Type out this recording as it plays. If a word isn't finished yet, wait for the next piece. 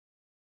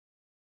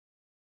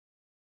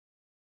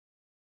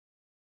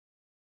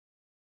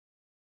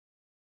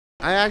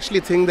I actually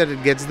think that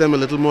it gets them a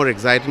little more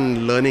excited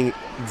in learning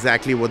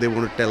exactly what they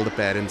want to tell the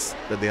parents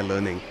that they are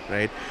learning,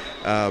 right?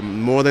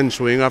 More than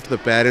showing off to the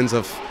parents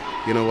of,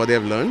 what they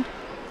have learned.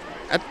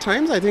 At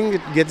times, I think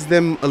it gets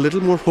them a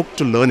little more hooked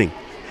to learning,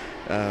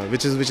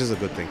 which is a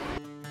good thing.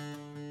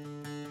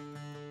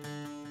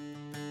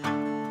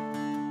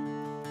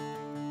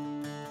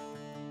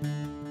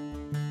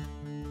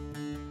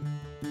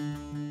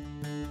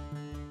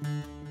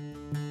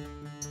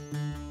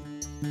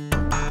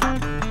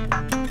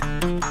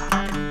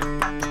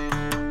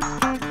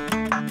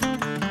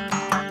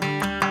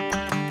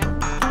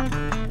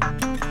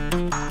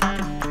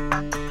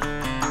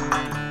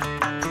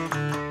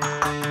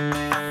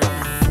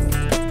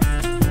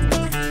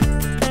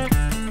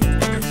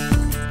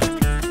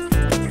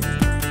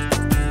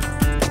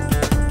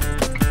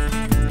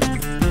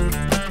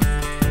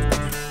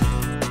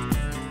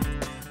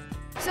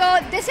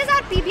 This is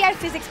our PBR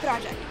physics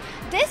project.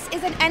 This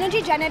is an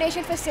energy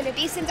generation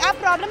facility since our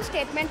problem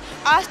statement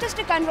asked us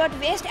to convert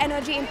waste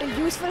energy into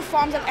useful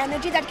forms of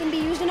energy that can be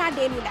used in our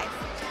daily life.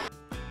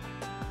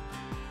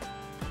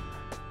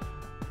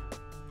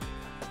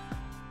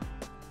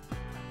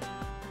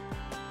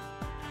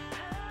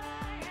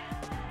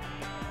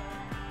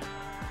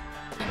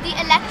 The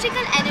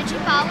electrical energy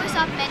powers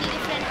up many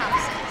different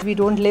houses. We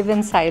don't live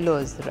in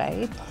silos,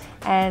 right?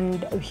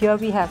 And here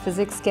we have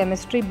physics,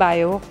 chemistry,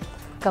 bio,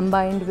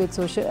 combined with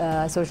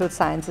social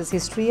sciences,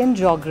 history and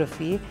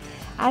geography.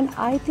 And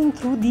I think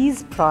through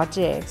these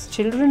projects,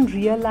 children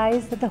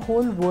realize that the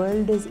whole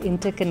world is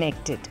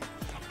interconnected.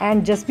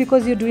 And just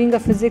because you're doing a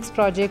physics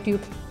project,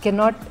 you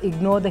cannot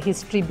ignore the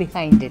history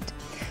behind it.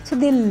 So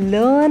they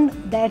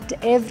learn that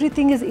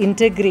everything is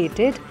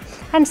integrated.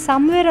 And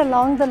somewhere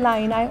along the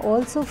line, I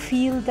also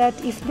feel that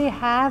if they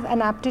have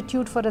an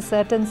aptitude for a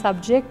certain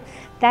subject,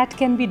 that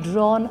can be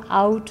drawn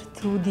out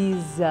through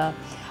these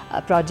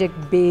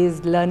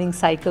project-based learning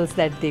cycles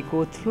that they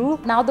go through.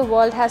 Now the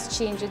world has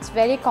changed. It's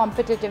very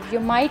competitive. You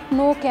might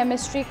know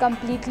chemistry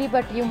completely,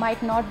 but you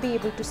might not be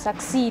able to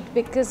succeed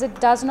because it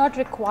does not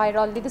require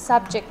only the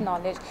subject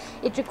knowledge.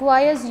 It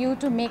requires you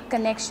to make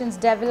connections,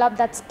 develop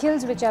that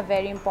skills which are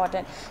very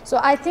important.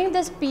 So I think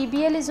this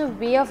PBL is a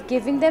way of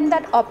giving them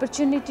that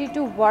opportunity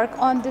to work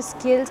on the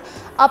skills,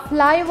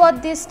 apply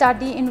what they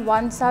study in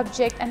one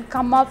subject and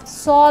come up,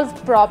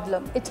 solve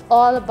problem. It's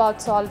all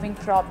about solving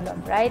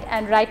problem, right?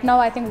 And right now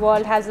I think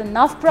world has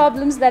enough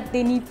problems that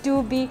they need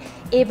to be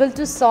able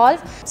to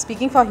solve.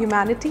 Speaking for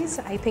humanities,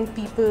 I think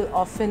people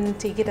often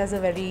take it as a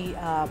very,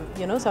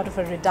 sort of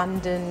a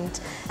redundant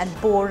and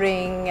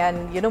boring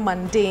and,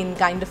 mundane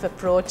kind of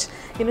approach,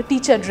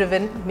 teacher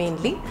driven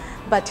mainly.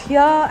 But here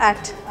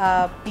at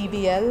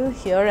PBL,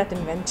 here at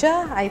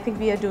Inventure, I think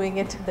we are doing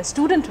it the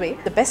student way.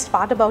 The best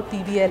part about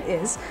PBL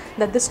is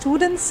that the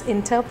students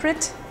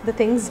interpret the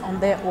things on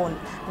their own.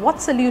 What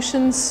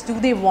solutions do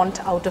they want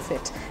out of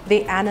it?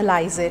 They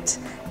analyze it,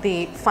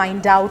 they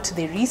find out,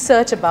 they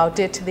research about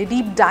it, they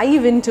deep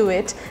dive into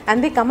it,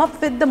 and they come up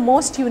with the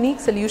most unique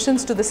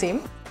solutions to the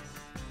same.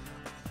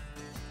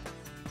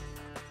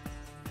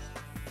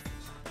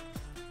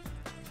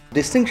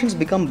 Distinctions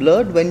become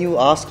blurred when you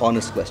ask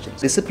honest questions.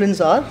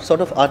 Disciplines are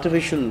sort of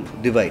artificial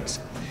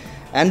divides,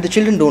 and the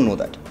children don't know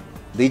that.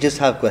 They just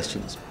have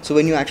questions. So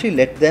when you actually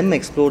let them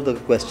explore the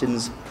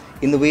questions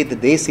in the way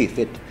that they see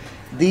fit,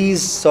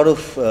 these sort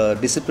of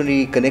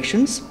disciplinary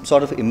connections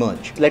sort of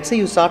emerge. Let's say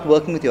you start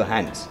working with your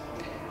hands.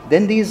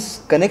 Then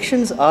these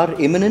connections are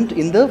imminent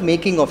in the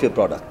making of your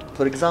product.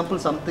 For example,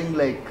 something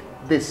like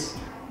this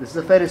is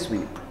a Ferris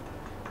wheel,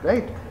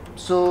 right?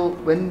 So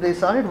when they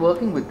started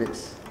working with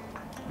this,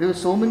 there were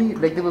so many,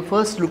 they were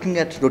first looking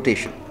at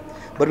rotation.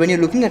 But when you're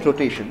looking at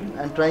rotation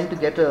and trying to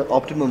get an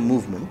optimum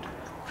movement,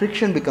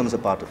 friction becomes a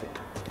part of it.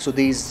 So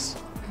these,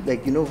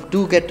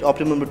 to get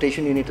optimum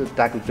rotation, you need to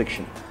tackle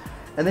friction.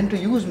 And then to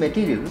use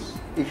materials,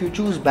 if you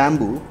choose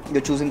bamboo,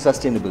 you're choosing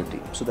sustainability.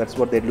 So that's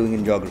what they're doing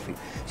in geography.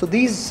 So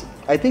these,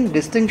 I think,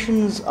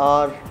 distinctions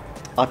are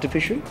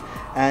artificial,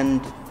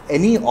 and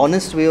any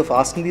honest way of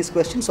asking these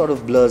questions sort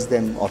of blurs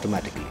them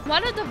automatically.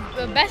 One of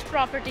the best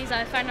properties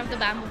I find of the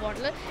bamboo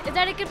bottle is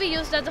that it can be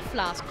used as a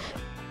flask.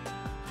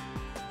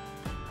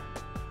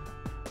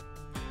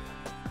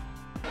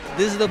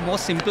 This is the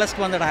most simplest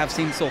one that I have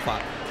seen so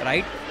far,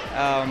 right?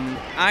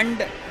 And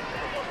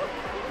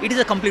it is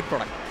a complete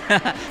product.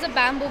 It's a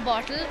bamboo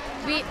bottle.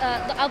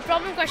 Our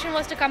problem question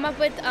was to come up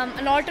with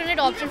an alternate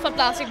option for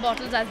plastic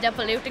bottles as they're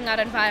polluting our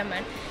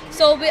environment.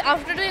 So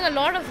after doing a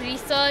lot of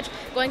research,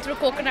 going through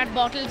coconut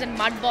bottles and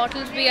mud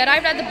bottles, we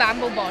arrived at the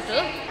bamboo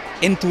bottle.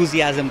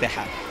 Enthusiasm they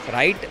have,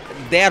 right?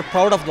 They are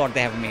proud of what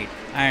they have made.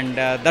 And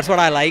that's what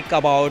I like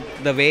about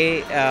the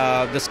way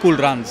the school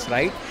runs,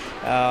 right?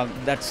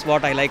 That's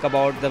what I like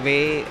about the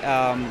way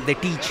they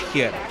teach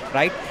here,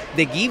 right?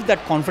 They give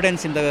that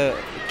confidence in the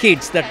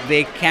kids that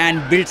they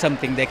can build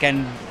something, they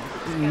can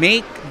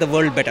make the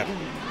world better.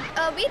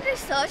 We we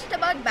researched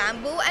about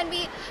bamboo and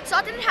we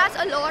saw that it has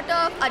a lot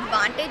of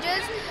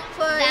advantages.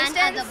 For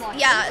instance,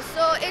 yeah,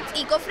 so it's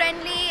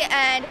eco-friendly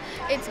and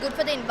it's good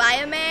for the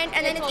environment,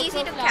 and then it's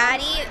easy to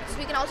carry. So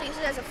we can also use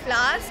it as a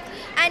flask.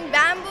 And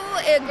bamboo,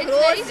 it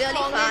grows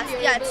really fast.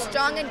 Yeah, it's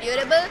strong and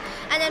durable.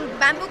 And then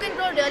bamboo can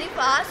grow really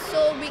fast,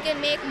 so we can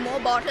make more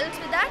bottles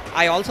with that.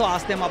 I also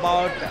asked them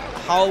about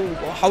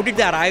how did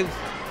they arrive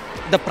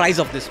the price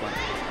of this one.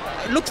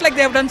 Looks like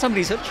they have done some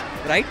research,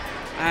 right?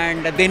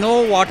 And they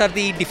know what are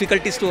the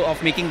difficulties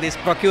of making this,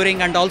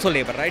 procuring and also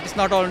labor, right? It's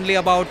not only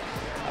about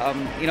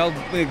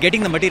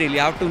getting the material. You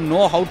have to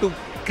know how to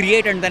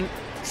create and then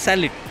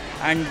sell it.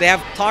 And they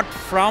have thought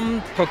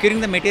from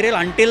procuring the material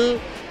until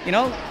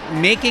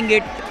making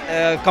it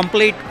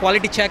complete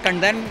quality check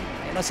and then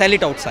sell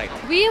it outside.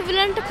 We have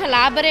learned to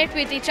collaborate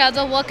with each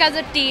other, work as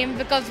a team,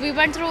 because we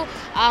went through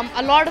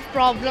a lot of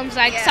problems.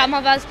 Like some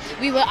of us,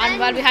 we were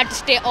unwell, we had to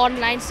stay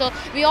online. So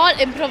we all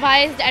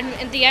improvised, and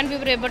in the end we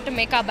were able to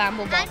make our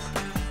bamboo box.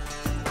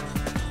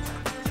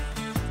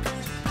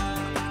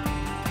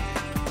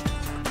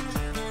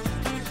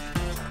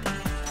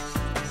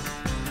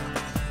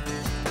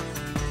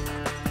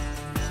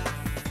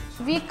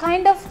 We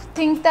kind of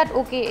think that,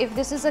 okay, if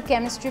this is a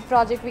chemistry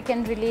project, we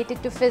can relate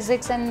it to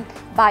physics and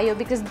bio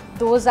because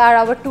those are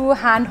our two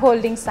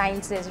hand-holding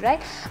sciences,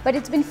 right? But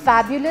it's been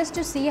fabulous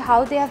to see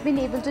how they have been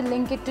able to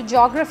link it to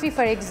geography,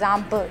 for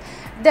example.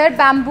 Their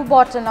bamboo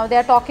bottle now, they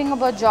are talking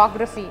about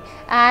geography,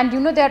 and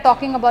they are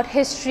talking about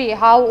history,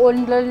 how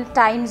older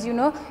times,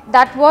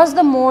 that was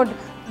the mode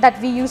that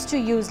we used to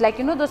use, like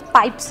those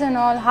pipes and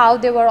all, how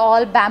they were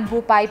all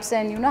bamboo pipes,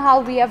 and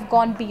how we have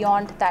gone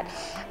beyond that.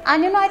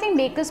 And I think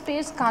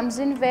Makerspace comes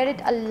in where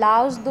it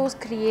allows those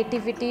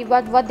creativity,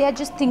 what they are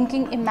just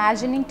thinking,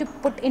 imagining, to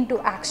put into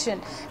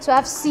action. So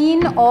I've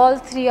seen all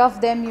three of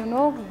them,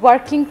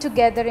 working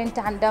together in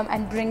tandem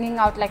and bringing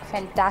out like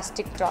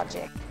fantastic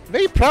project.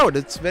 Very proud.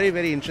 It's very,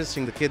 very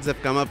interesting. The kids have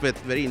come up with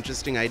very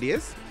interesting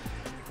ideas.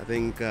 I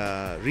think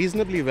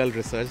reasonably well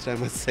researched, I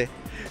must say.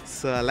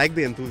 So I like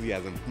the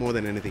enthusiasm more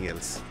than anything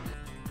else.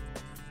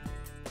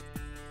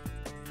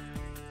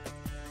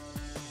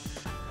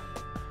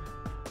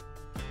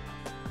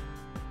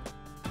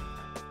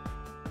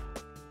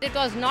 It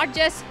was not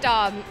just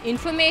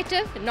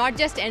informative, not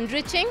just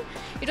enriching,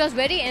 it was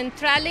very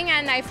enthralling,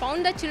 and I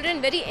found the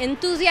children very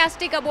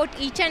enthusiastic about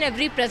each and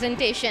every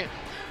presentation.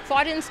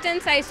 For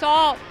instance, I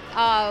saw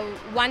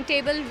one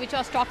table which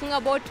was talking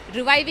about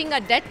reviving a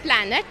dead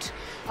planet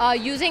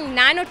using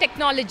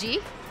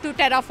nanotechnology to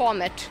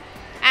terraform it.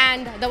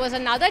 And there was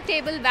another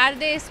table where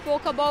they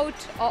spoke about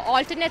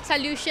alternate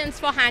solutions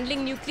for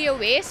handling nuclear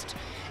waste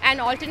and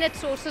alternate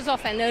sources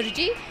of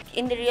energy.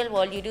 In the real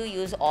world, you do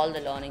use all the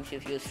learnings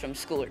you've used from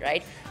school,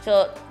 right?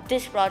 So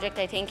this project,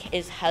 I think,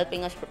 is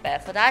helping us prepare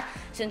for that,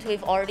 since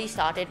we've already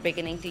started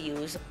beginning to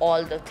use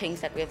all the things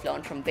that we've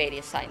learned from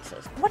various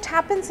sciences. What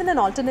happens in an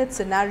alternate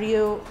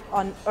scenario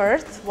on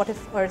Earth? What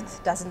if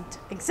Earth doesn't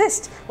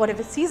exist? What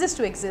if it ceases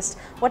to exist?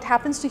 What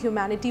happens to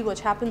humanity? What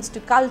happens to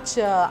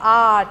culture,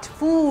 art,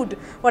 food?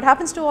 What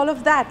happens to all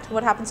of that?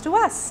 What happens to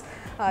us?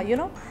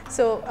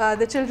 So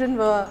the children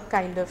were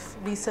kind of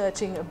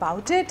researching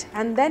about it,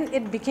 and then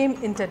it became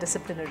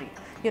interdisciplinary.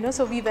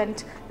 So we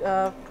went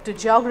to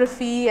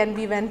geography, and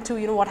we went to,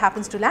 what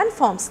happens to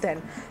landforms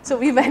then. So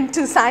we went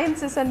to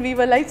sciences, and we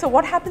were like, so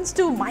what happens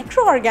to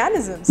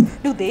microorganisms?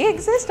 Do they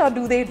exist or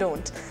do they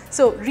don't?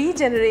 So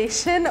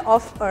regeneration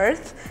of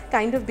Earth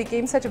kind of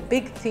became such a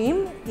big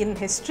theme in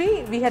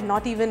history. We had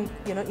not even,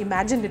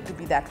 imagined it to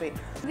be that way.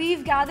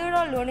 We've gathered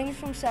our learnings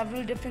from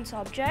several different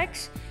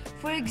subjects.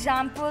 For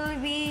example,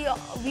 we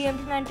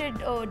implemented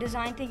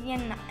design thinking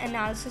and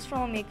analysis from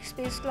our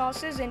Makerspace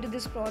classes into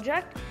this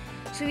project.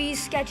 So we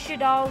sketched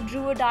it out,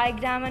 drew a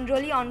diagram, and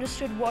really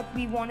understood what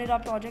we wanted our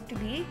project to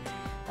be.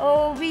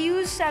 We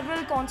used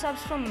several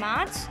concepts from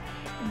maths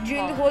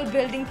during the whole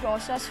building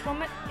process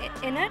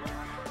in it.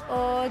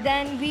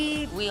 Then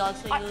we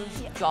also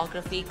use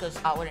geography because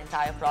our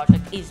entire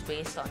project is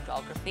based on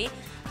geography,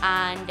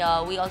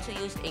 and we also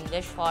used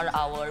English for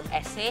our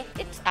essay.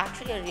 It's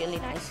actually a really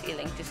nice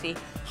feeling to see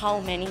how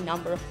many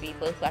number of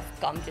people who have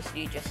come to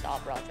see just our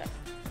project.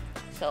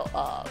 So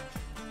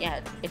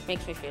yeah, it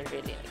makes me feel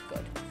really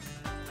good.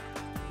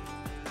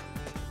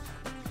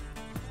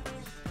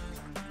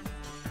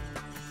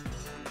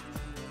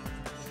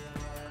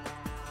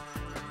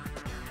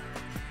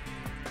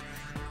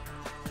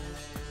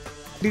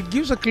 It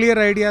gives a clear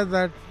idea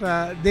that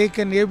they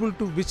can able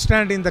to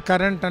withstand in the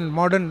current and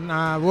modern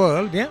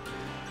world,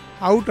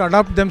 how to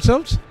adapt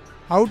themselves,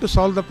 how to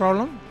solve the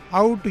problem,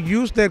 how to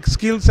use their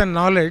skills and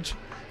knowledge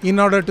in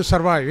order to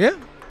survive.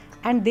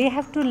 And they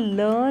have to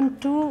learn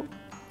to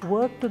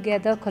work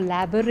together,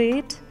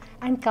 collaborate,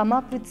 and come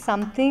up with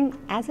something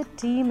as a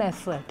team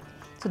effort.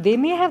 So they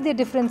may have their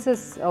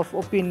differences of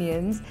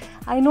opinions.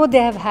 I know they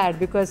have had,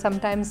 because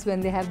sometimes when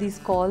they have these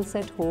calls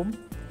at home,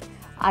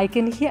 I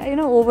can hear,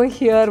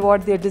 overhear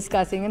what they're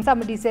discussing, and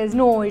somebody says,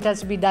 no, it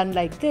has to be done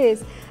like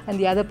this, and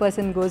the other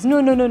person goes,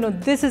 no,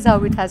 this is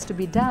how it has to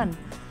be done.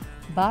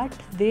 But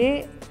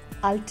they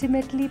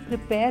ultimately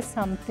prepare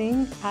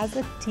something as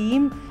a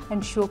team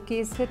and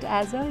showcase it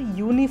as a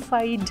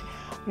unified,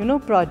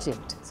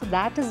 project. So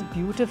that is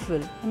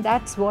beautiful, and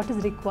that's what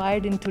is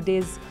required in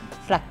today's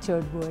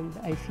fractured world,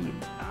 I feel.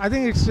 I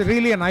think it's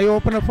really an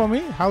eye-opener for me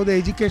how the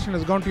education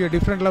has gone to a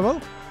different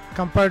level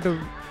compared to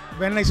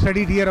when I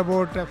studied here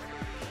about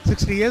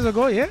 60 years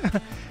ago. Yeah,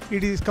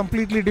 it is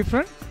completely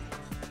different.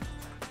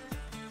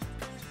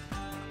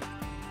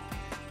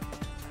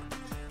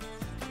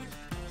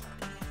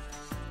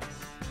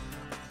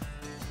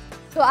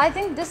 So I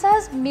think this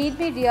has made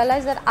me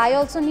realize that I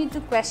also need to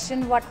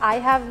question what I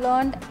have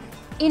learned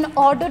in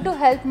order to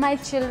help my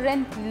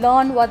children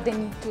learn what they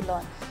need to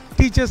learn.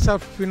 Teachers are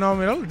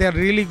phenomenal. They are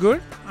really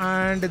good,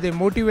 and they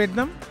motivate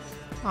them,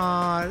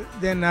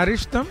 they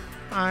nourish them,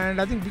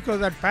 and I think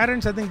because as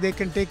parents, I think they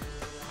can take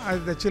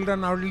the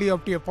children only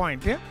up to a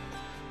point. Yeah,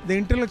 the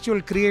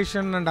intellectual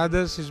creation and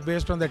others is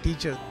based on the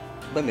teachers.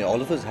 I mean,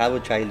 all of us have a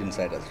child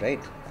inside us,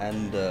 right?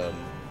 And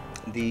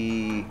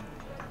the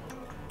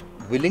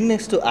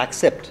willingness to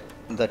accept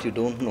that you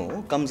don't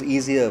know comes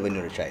easier when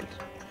you're a child.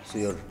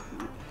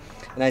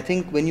 And I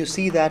think when you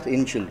see that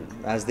in children,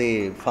 as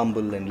they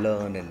fumble and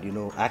learn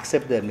and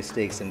accept their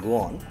mistakes and go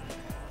on,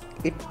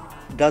 it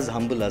does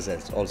humble us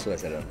also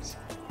as adults.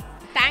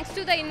 Thanks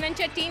to the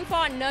Inventure team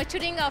for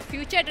nurturing a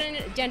future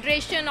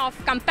generation of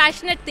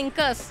compassionate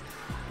thinkers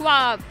who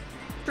are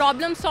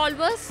problem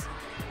solvers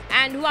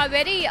and who are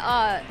very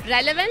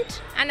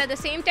relevant, and at the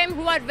same time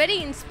who are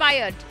very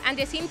inspired, and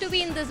they seem to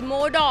be in this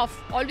mode of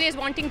always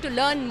wanting to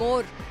learn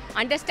more,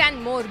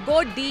 understand more,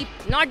 go deep,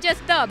 not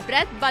just the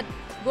breadth but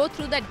go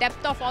through the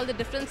depth of all the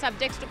different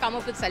subjects to come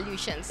up with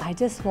solutions. I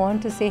just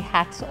want to say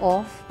hats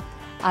off.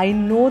 I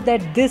know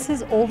that this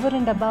is over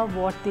and above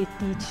what they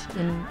teach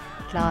in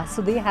class,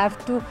 so they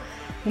have to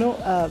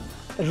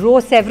row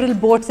several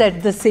boats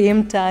at the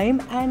same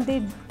time, and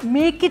they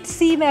make it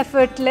seem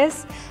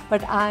effortless,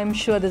 but I'm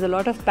sure there's a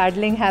lot of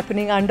paddling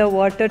happening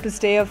underwater to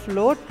stay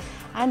afloat,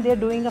 and they're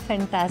doing a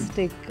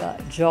fantastic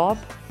job.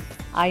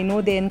 I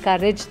know they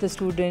encourage the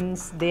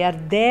students, they are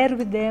there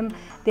with them,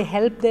 they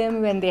help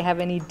them when they have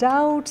any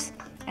doubts,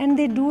 and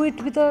they do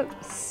it with a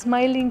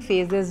smiling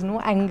face. There's no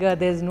anger,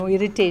 there's no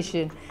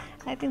irritation.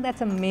 I think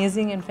that's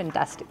amazing and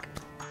fantastic.